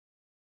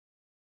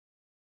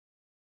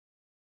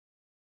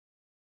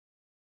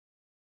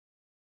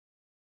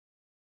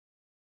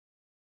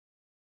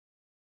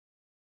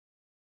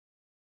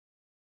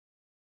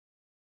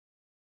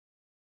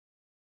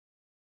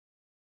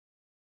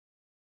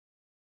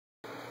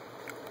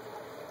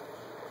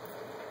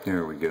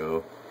There we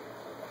go.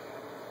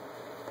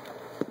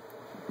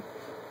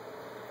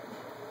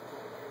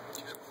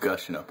 Just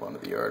gushing up onto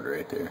the yard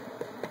right there.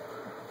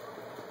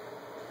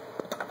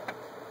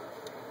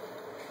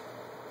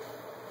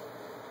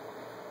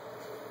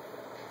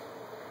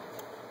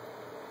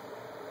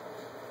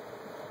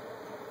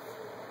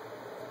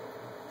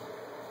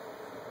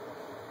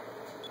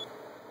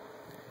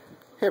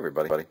 Hey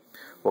everybody,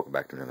 welcome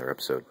back to another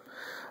episode.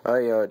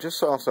 I just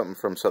saw something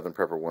from Southern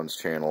Prepper One's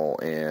channel,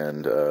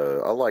 and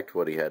I liked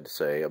what he had to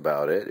say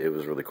about it. It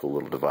was a really cool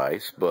little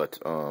device, but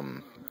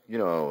you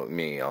know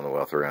me on the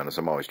wealth around us,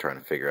 I'm always trying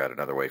to figure out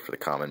another way for the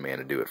common man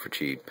to do it for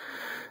cheap.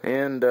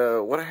 And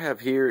what I have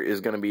here is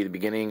going to be the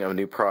beginning of a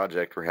new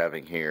project we're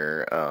having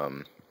here.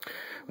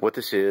 What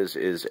this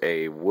is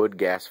a wood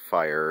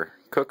gasifier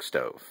cook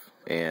stove.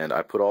 And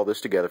I put all this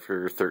together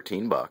for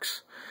 13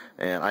 bucks.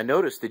 And I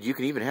noticed that you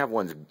can even have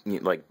ones,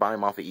 like, buy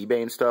them off of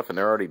eBay and stuff, and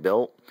they're already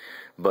built.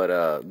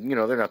 But, you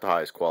know, they're not the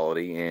highest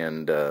quality.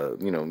 And,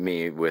 you know,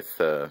 me with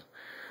the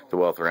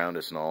wealth around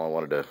us and all, I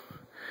wanted to,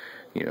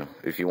 you know,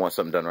 if you want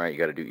something done right, you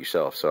got to do it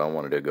yourself. So I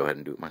wanted to go ahead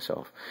and do it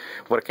myself.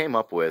 What I came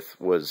up with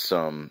was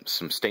some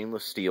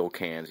stainless steel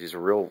cans. These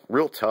are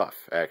real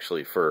tough,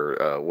 actually,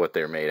 for what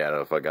they're made out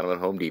of. I got them at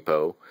Home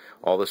Depot.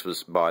 All this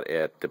was bought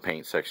at the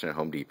paint section at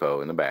Home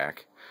Depot in the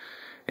back.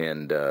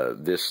 And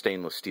this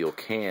stainless steel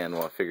can,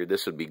 well, I figured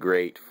this would be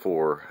great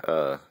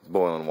for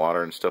boiling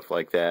water and stuff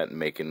like that, and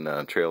making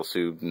trail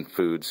soup and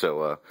food,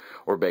 so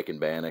or baking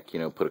bannock, you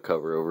know, put a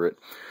cover over it.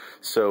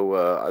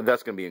 So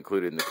that's going to be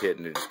included in the kit,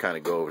 and it just kind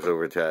of goes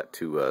over that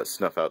to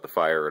snuff out the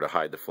fire or to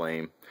hide the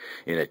flame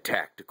in a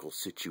tactical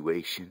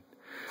situation.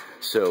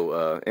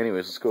 So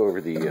anyways, let's go over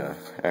the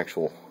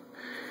actual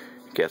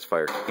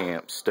gasifier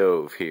camp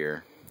stove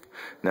here.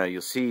 Now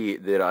you'll see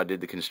that I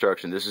did the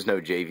construction. This is no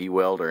JV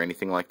weld or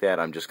anything like that.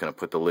 I'm just going to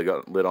put the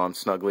lid on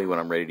snugly when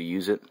I'm ready to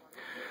use it.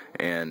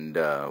 And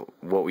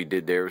what we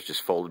did there was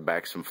just folded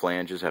back some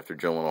flanges after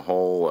drilling a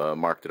hole,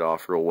 marked it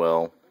off real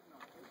well.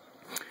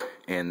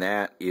 And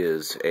that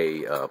is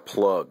a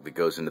plug that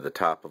goes into the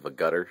top of a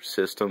gutter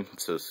system.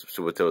 So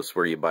with those,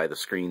 where you buy the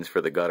screens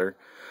for the gutter,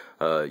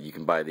 you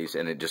can buy these,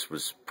 and it just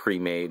was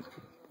pre-made,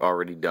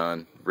 already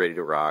done, ready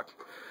to rock.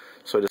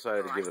 So I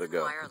decided to give it a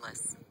go.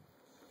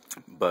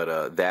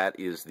 But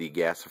that is the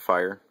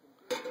gasifier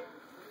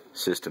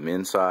system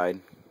inside.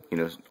 You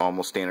know,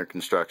 almost standard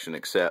construction,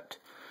 except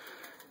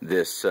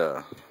this,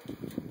 the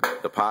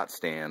pot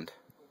stand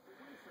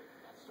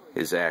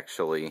is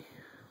actually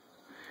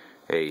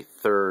a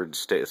third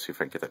stage. Let's see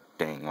if I can get that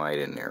dang light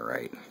in there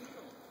right.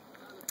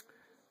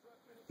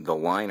 The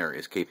liner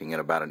is keeping it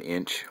about an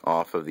inch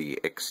off of the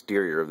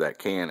exterior of that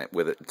can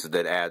with it, so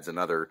that adds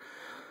another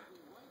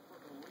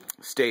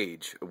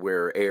stage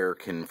where air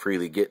can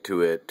freely get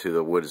to it. To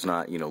the wood is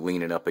not, you know,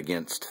 leaning up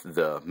against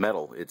the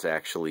metal. It's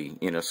actually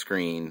in a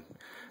screen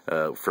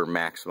for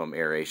maximum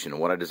aeration.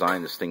 And what I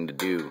designed this thing to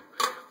do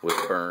was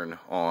burn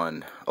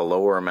on a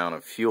lower amount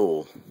of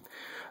fuel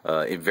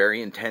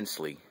very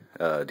intensely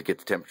to get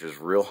the temperatures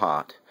real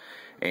hot,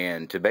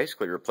 and to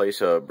basically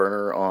replace a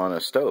burner on a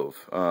stove.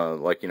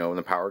 Like, you know, when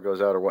the power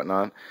goes out or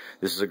whatnot,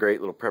 this is a great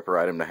little prepper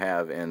item to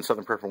have. And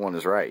Southern Prepper One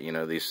is right. You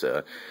know, these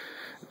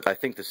I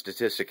think the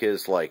statistic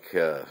is like,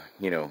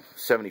 you know,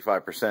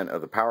 75%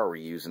 of the power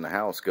we use in the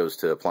house goes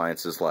to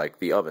appliances like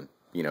the oven,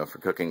 you know, for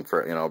cooking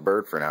for, you know, a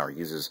bird for an hour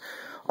uses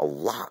a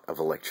lot of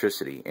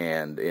electricity.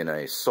 And in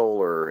a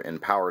solar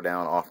and power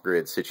down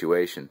off-grid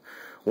situation,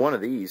 one of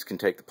these can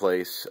take the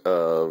place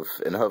of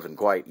an oven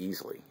quite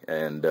easily.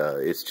 And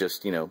it's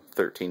just, you know,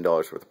 $13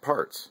 worth of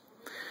parts.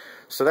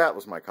 So that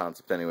was my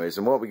concept anyways.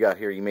 And what we got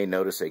here, you may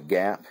notice a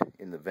gap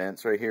in the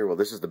vents right here. Well,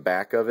 this is the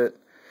back of it.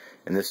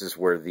 And this is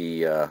where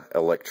the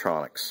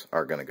electronics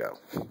are going to go.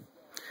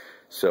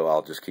 So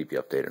I'll just keep you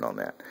updated on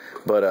that.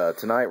 But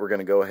tonight we're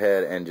going to go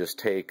ahead and just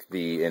take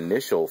the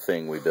initial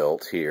thing we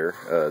built here.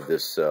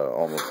 This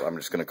almost, I'm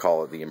just going to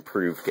call it the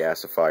improved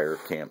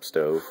gasifier camp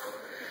stove.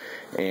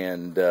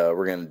 And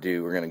we're going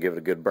to give it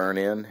a good burn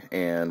in,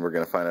 and we're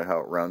going to find out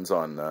how it runs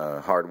on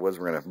hardwoods.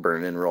 We're going to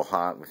burn it in real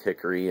hot with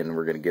hickory, and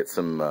we're going to get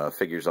some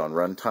figures on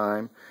run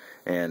time.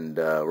 And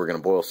we're going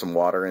to boil some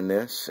water in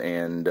this,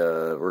 and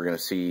we're going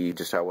to see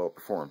just how well it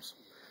performs.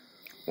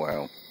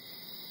 Wow.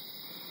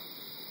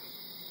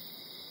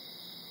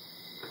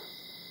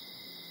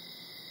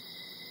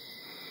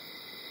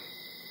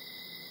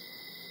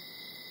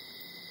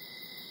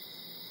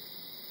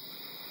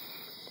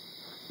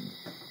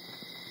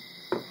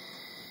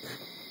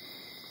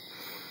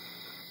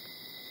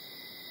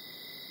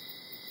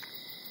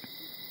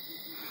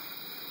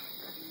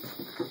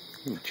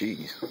 Oh,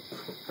 geez.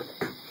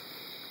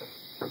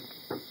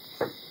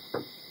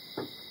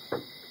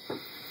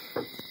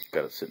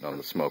 Got it sitting on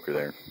the smoker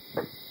there.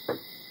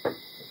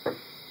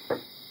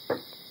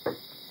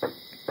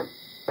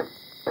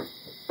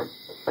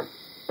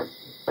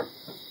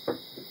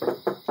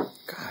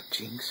 God,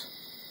 jinx.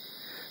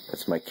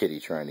 That's my kitty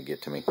trying to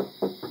get to me.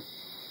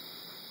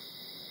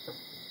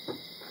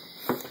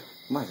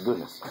 My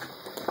goodness.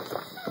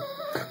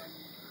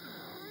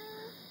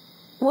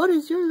 What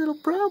is your little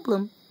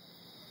problem?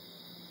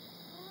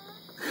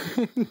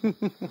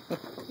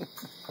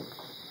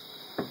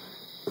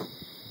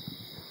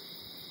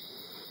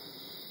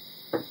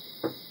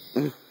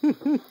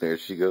 There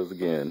she goes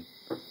again.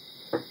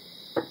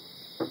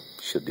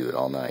 She'll do it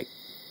all night.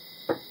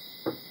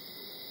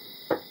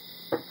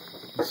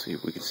 Let's see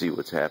if we can see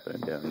what's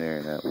happening down there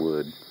in that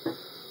wood.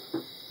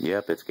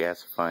 Yep, it's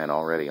gasifying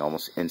already.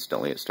 Almost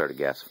instantly it started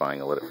gasifying.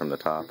 I lit it from the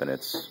top and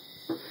it's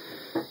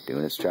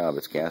doing its job.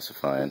 It's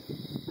gasifying.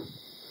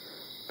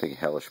 Big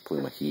hellish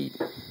plume of heat.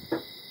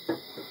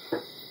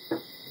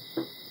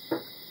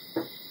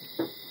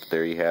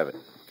 There you have it.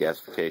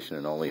 Gasification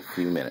in only a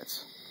few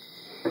minutes.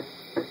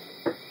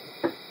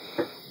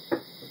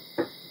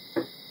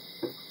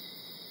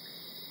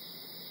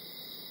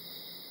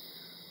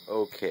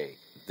 Okay,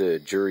 the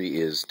jury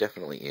is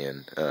definitely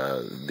in.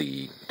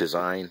 The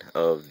design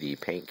of the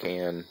paint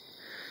can,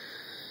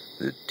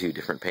 the two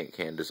different paint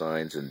can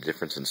designs and the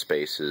difference in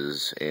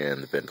spaces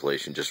and the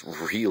ventilation just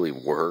really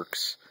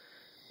works.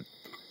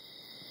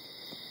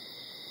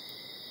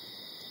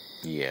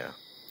 Yeah,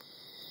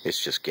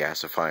 it's just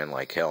gasifying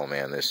like hell,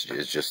 man. This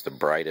is just the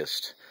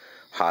brightest,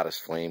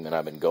 hottest flame, and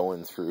I've been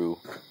going through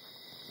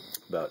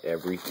about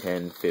every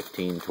 10,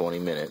 15, 20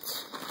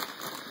 minutes.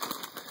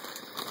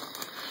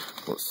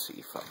 Let's see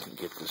if I can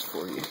get this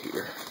for you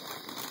here.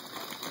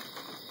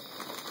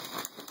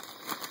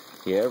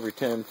 Yeah, every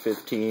 10,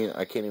 15,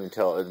 I can't even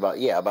tell. It's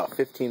about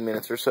 15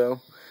 minutes or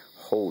so.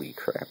 Holy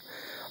crap.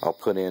 I'll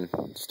put in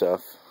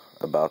stuff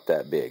about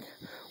that big.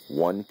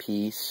 One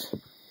piece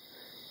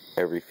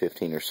every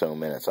 15 or so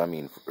minutes. I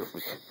mean,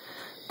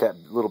 that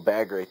little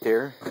bag right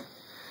there,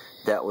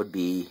 that would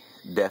be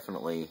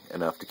definitely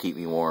enough to keep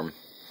me warm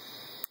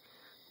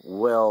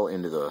well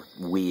into the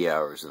wee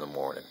hours of the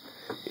morning.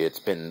 It's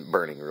been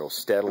burning real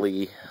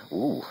steadily,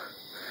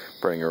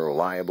 burning real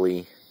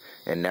reliably,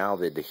 and now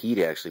that the heat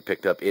actually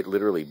picked up, it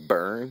literally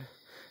burned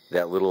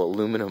that little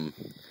aluminum.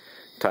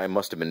 Time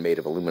must have been made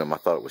of aluminum. I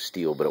thought it was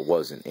steel, but it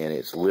wasn't, and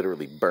it's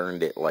literally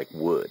burned it like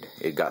wood.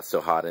 It got so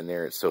hot in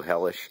there, it's so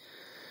hellish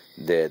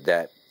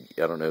that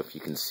I don't know if you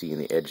can see in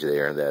the edge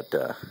there that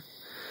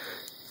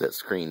that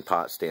screen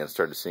pot stand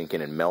started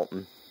sinking and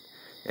melting,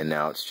 and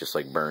now it's just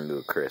like burned to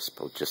a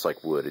crisp, just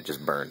like wood. It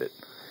just burned it.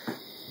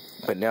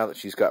 But now that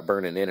she's got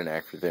burning in and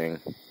everything,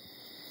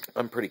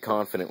 I'm pretty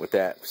confident with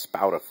that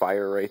spout of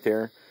fire right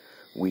there.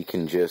 We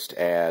can just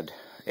add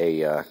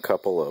a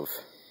couple of,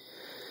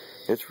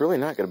 it's really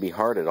not going to be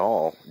hard at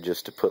all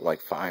just to put like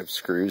 5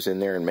 screws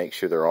in there and make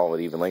sure they're all at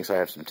even lengths. I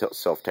have some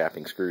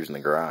self-tapping screws in the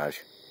garage,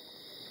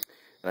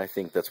 and I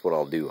think that's what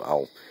I'll do.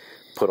 I'll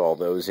put all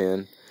those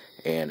in,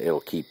 and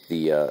it'll keep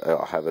the,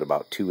 I'll have it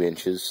about 2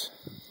 inches,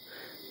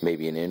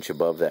 maybe an inch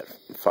above that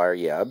fire.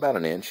 Yeah, about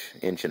an inch,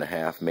 inch and a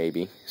half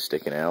maybe,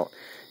 sticking out.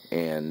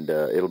 And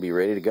it'll be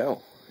ready to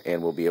go.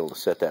 And we'll be able to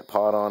set that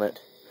pot on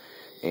it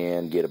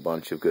and get a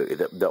bunch of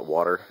good... That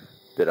water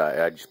that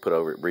I just put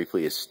over it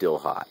briefly is still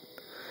hot.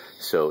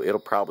 So it'll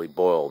probably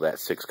boil that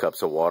 6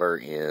 cups of water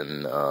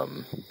in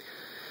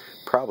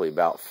probably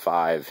about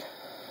 5,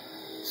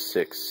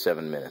 6,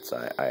 7 minutes,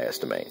 I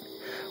estimate.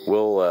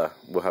 We'll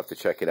have to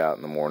check it out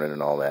in the morning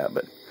and all that,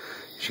 but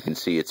as you can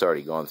see, it's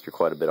already gone through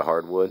quite a bit of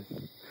hardwood.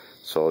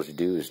 So all you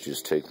do is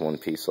just take one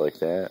piece like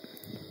that,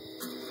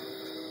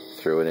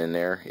 throw it in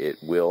there.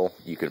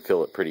 You can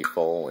fill it pretty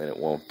full and it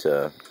won't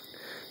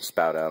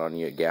spout out on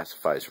you. It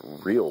gasifies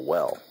real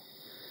well.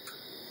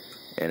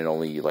 And it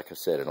only, like I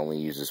said, it only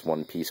uses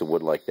one piece of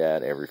wood like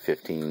that every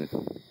 15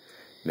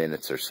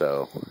 minutes or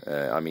so.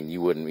 I mean,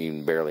 you wouldn't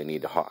even barely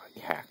need to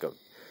hack a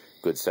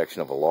good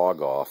section of a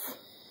log off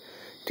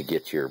to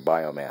get your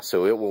biomass.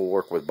 So it will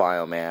work with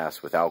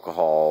biomass, with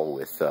alcohol,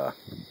 with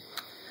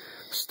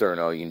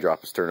sterno. You can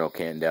drop a sterno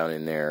can down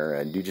in there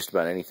and do just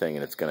about anything,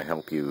 and it's going to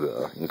help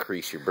you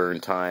increase your burn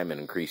time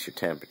and increase your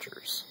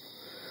temperatures.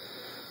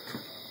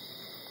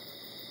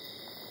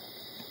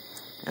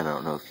 And I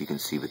don't know if you can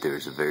see, but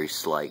there's a very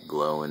slight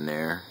glow in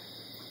there.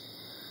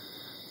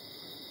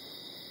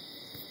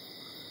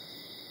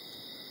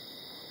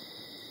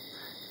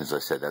 As I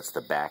said, that's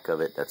the back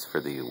of it. That's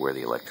for where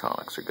the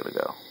electronics are going to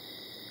go.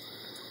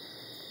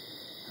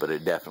 But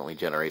it definitely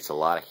generates a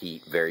lot of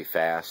heat very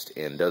fast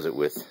and does it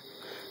with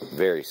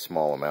very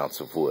small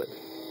amounts of wood.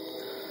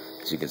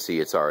 As you can see,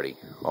 it's already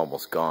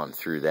almost gone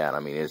through that. I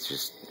mean, it's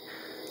just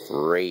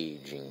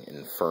raging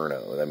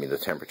inferno. I mean, the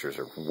temperatures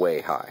are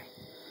way high.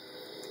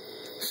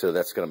 So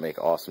that's going to make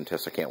awesome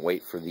tests. I can't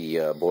wait for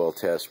the boil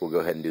test. We'll go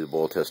ahead and do the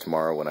boil test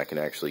tomorrow when I can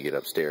actually get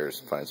upstairs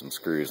and find some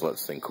screws, let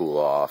this thing cool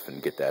off,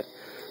 and get that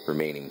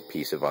remaining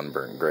piece of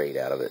unburnt grate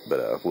out of it.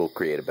 But we'll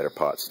create a better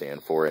pot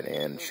stand for it,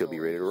 and she'll be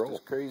ready to roll. As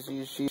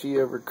crazy as she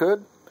ever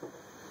could.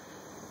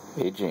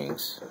 Hey,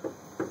 Jinx.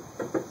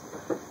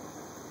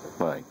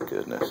 My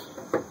goodness.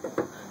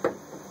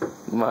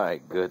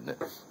 My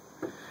goodness.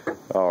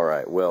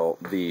 Alright, well,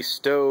 the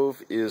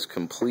stove is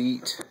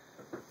complete.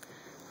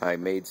 I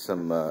made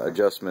some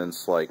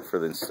adjustments, like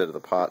instead of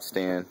the pot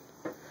stand,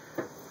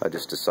 I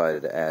just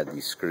decided to add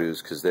these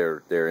screws because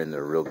they're in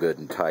there real good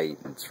and tight.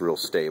 It's real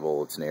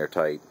stable. It's an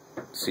airtight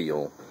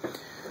seal.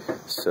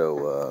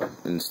 So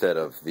instead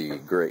of the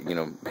grate,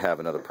 have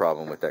another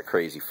problem with that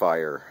crazy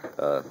fire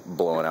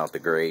blowing out the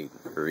grate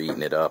or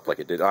eating it up like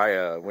it did.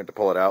 I went to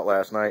pull it out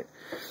last night,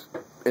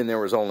 and there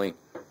was only,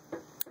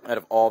 out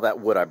of all that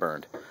wood I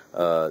burned,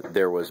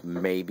 there was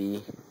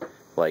maybe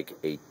like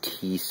a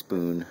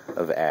teaspoon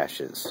of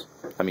ashes.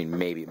 I mean,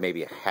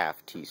 maybe a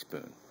half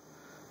teaspoon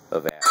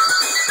of ashes.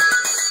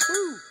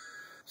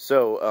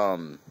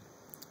 So,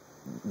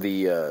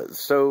 the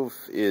stove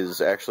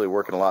is actually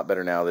working a lot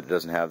better now that it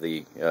doesn't have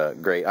the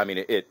grate. I mean,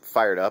 it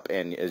fired up,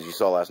 and as you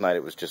saw last night,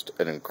 it was just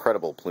an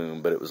incredible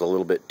plume, but it was a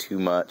little bit too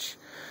much.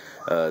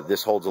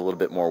 This holds a little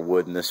bit more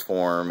wood in this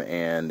form,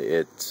 and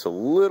it's a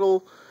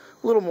little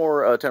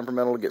more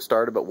temperamental to get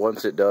started, but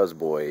once it does,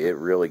 boy, it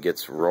really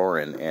gets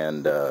roaring.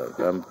 And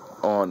I'm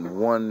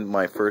on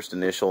my first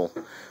initial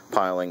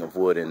piling of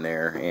wood in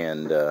there,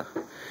 and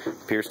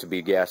appears to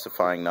be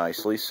gasifying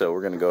nicely. So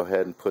we're going to go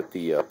ahead and put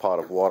the pot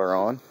of water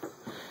on.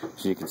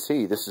 As you can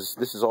see, this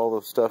is all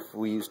the stuff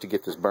we used to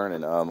get this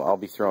burning. I'll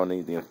be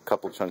throwing a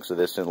couple chunks of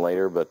this in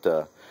later,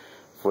 but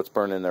what's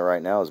burning in there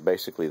right now is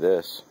basically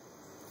this.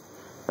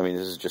 I mean,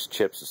 this is just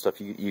chips and stuff.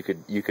 You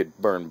could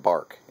burn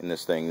bark in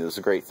this thing. This is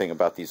a great thing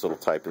about these little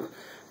type of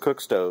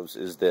cook stoves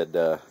is that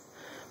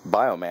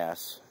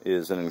biomass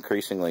is an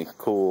increasingly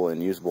cool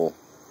and usable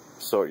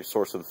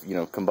source of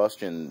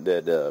combustion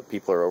that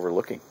people are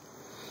overlooking.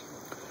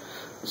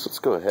 So let's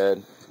go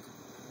ahead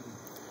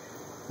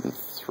and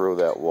throw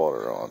that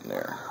water on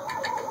there.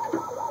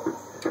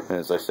 And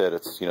as I said,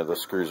 it's the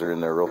screws are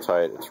in there real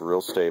tight. It's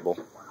real stable.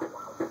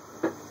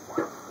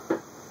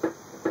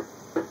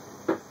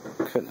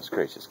 Goodness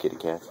gracious, kitty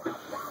cats.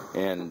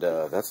 And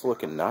that's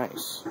looking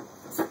nice.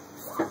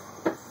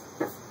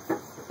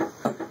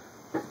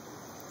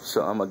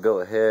 So I'm going to go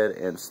ahead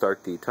and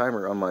start the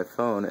timer on my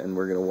phone, and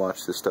we're going to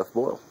watch this stuff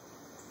boil.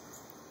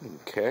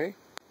 Okay.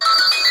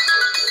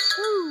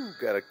 Woo,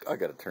 I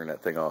gotta turn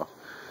that thing off.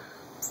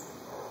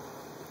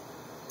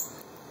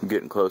 I'm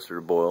getting closer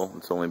to boil.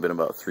 It's only been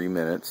about 3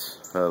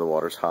 minutes. The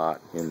water's hot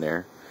in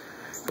there.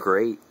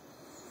 Great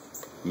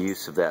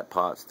use of that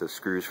pot, the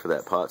screws for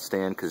that pot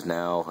stand, because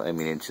now, I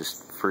mean, it's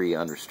just free,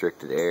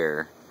 unrestricted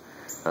air.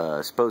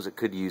 I suppose it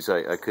could use,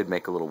 I could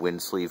make a little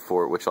wind sleeve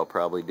for it, which I'll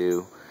probably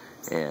do,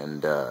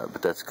 and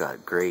but that's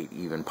got great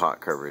even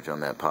pot coverage on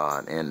that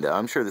pot, and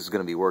I'm sure this is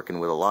going to be working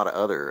with a lot of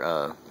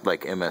other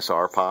like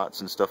MSR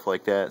pots and stuff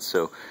like that,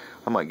 so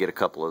I might get a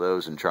couple of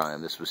those and try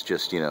them. This was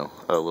just, a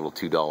little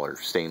 $2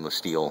 stainless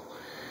steel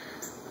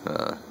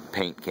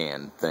paint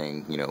can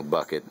thing,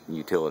 bucket,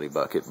 utility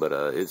bucket, but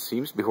it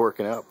seems to be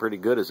working out pretty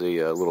good as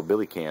a little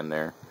billy can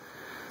there.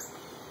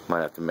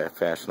 Might have to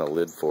fashion a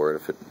lid for it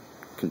if it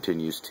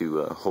continues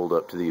to hold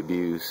up to the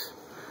abuse.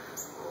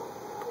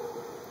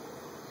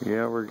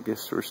 Yeah,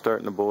 guess we're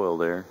starting to boil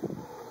there.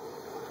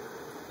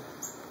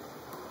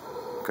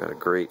 Got a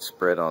great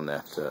spread on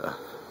that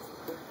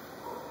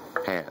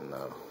pan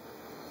though.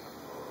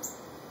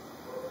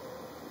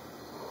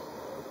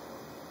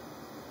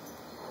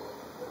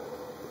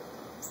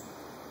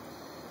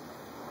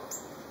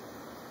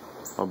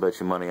 I'll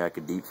bet you money I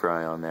could deep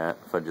fry on that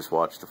if I just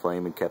watched the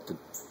flame and kept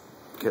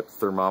the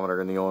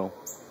thermometer in the oil.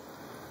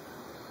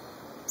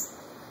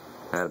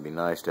 That'd be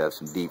nice to have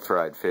some deep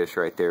fried fish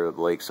right there at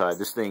the lakeside.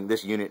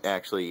 This unit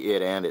actually,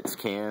 it and its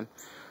can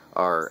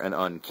are an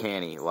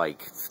uncanny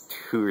like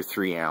 2 or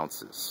 3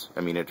 ounces.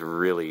 I mean, it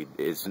really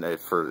is,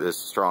 for as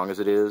strong as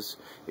it is,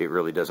 it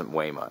really doesn't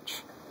weigh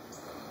much.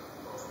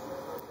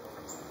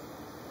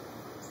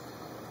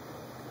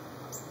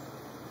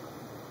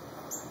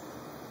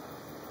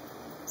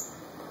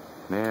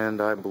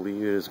 And I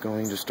believe it is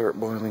going to start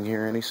boiling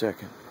here any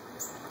second.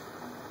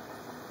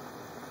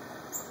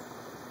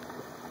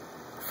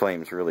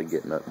 Flame's really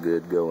getting up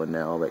good going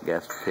now, that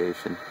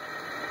gasification.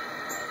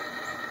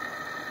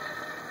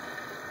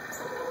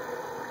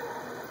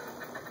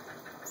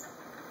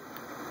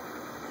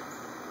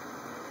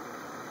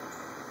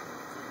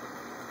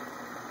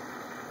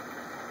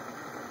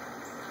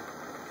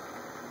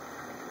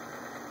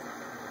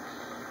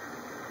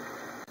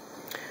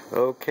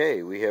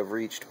 Okay, we have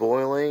reached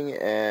boiling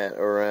at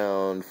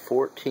around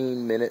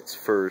 14 minutes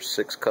for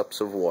 6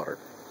 cups of water.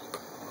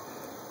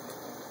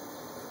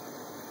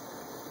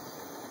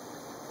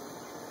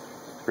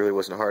 Really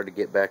wasn't hard to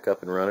get back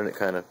up and running. It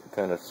kind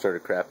of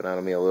started crapping out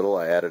of me a little.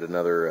 I added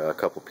another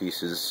couple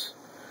pieces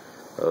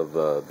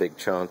of big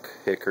chunk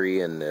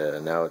hickory, and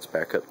now it's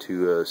back up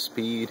to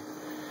speed.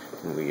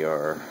 And we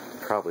are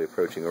probably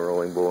approaching a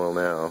rolling boil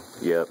now.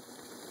 Yep.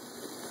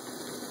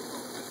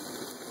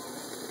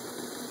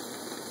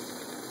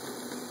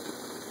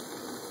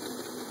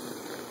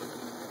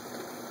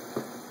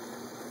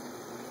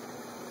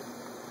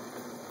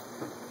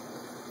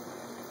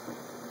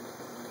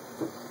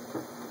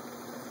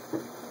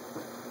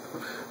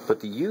 But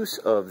the use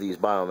of these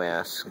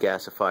biomass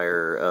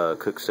gasifier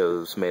cook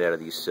stoves made out of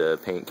these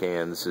paint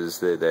cans is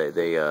that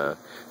they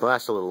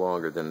last a little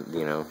longer than,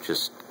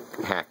 just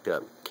hacked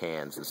up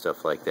cans and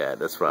stuff like that.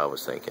 That's what I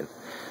was thinking.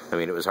 I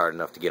mean, it was hard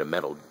enough to get a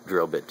metal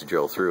drill bit to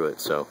drill through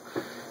it, so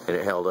and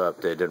it held up.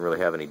 It didn't really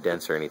have any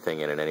dents or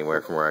anything in it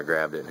anywhere from where I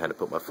grabbed it and had to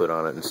put my foot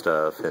on it and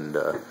stuff. And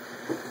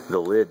the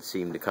lid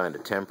seemed to kind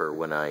of temper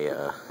when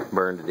I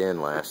burned it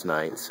in last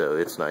night, so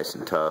it's nice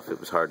and tough. It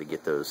was hard to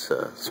get those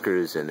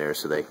screws in there,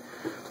 so they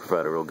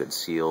provide a real good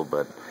seal.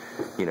 But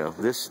you know,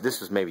 this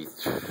was maybe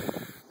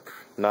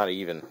not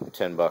even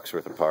 $10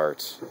 worth of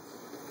parts.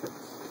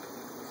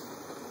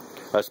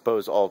 I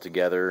suppose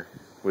altogether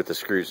with the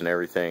screws and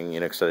everything, you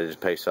know, because I just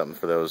paid something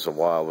for those a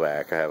while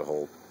back. I have a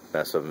whole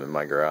mess of them in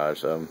my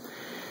garage.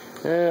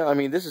 Yeah, I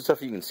mean, this is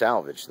stuff you can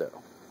salvage,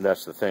 though.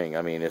 That's the thing.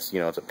 I mean, it's, you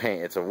know,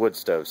 it's a wood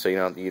stove, so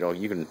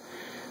you can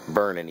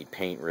burn any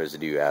paint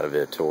residue out of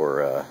it,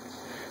 or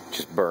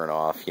just burn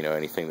off, you know,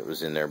 anything that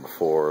was in there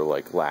before,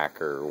 like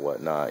lacquer or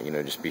whatnot. You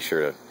know, just be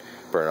sure to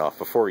burn it off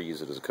before you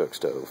use it as a cook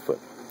stove. But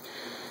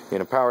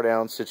in a power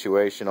down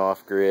situation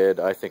off grid,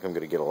 I think I'm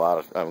going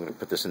to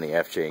put this in the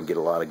FJ and get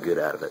a lot of good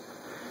out of it,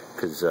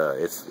 because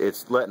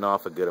it's letting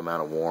off a good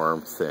amount of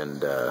warmth,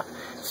 and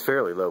it's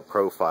fairly low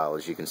profile.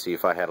 As you can see,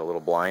 if I had a little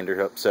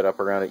blinder set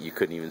up around it, you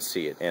couldn't even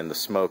see it, and the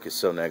smoke is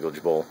so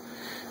negligible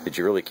that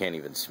you really can't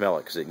even smell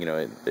it, because you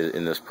know,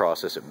 in this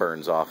process it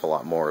burns off a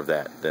lot more of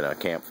that than a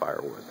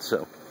campfire would.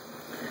 So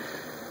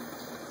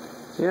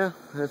yeah,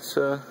 that's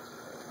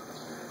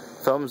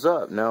thumbs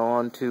up. Now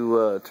on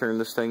to turn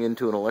this thing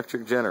into an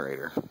electric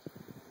generator.